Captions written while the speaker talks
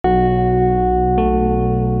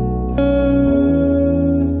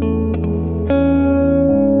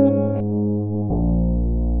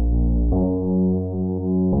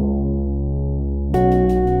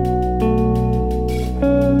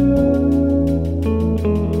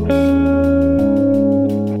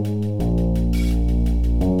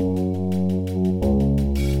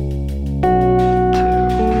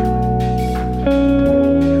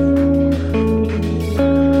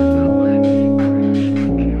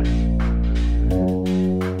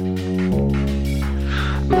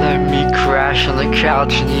crash on the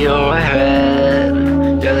couch in your head.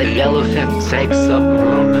 Yeah, the elephant takes up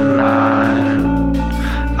room in mine.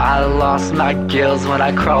 I lost my gills when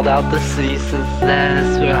I crawled out the sea. Since then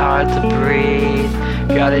it's been hard to breathe.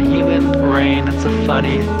 Got a human brain, it's a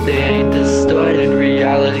funny thing. Distorting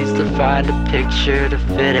realities to find a picture to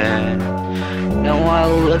fit in. No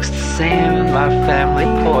one looks the same in my family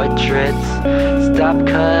portraits. Stop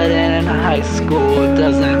cutting in high school, it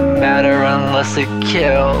doesn't matter unless it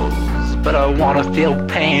kills. But I wanna feel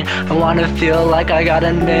pain, I wanna feel like I got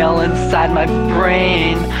a nail inside my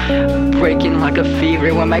brain. Breaking like a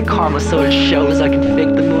fever when my karma so it shows. I can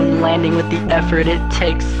fake the moon landing with the effort it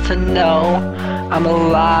takes to know I'm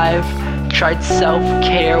alive. Tried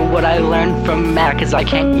self-care, what I learned from Mac is I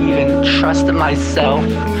can't even trust myself.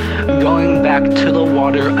 Going back to the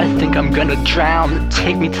water, I think I'm gonna drown.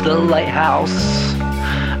 Take me to the lighthouse.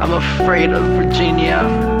 I'm afraid of Virginia.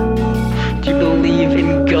 Do you believe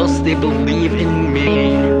in ghosts? They believe in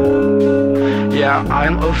me. Yeah,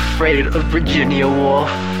 I'm afraid of Virginia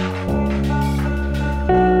Woolf.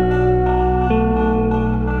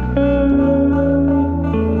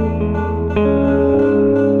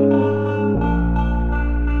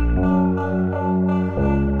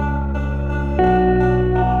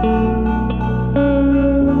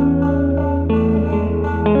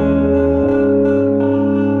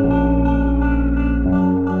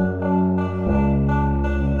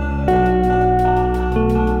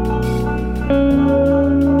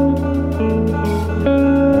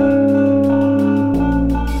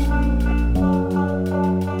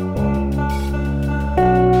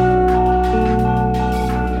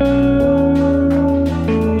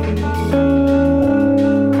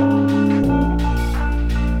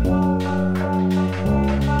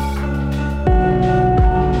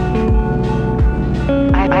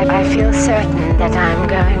 I feel certain that I'm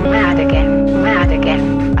going mad again, mad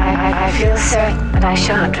again. I feel certain that I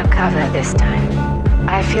shan't recover this time.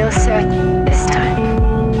 I feel certain this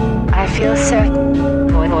time. I feel certain.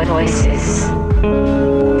 Voices.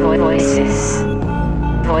 Voices.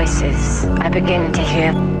 Voices. I begin to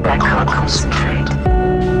hear, but I can't concentrate.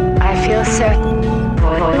 I feel certain.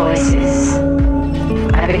 Voices.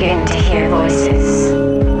 I begin to hear voices.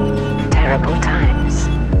 Terrible times.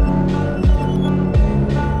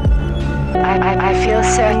 I feel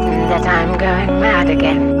certain that I'm going mad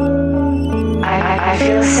again. I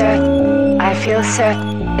feel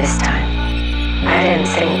certain this time. I don't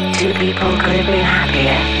think two people could have been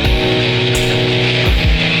happier.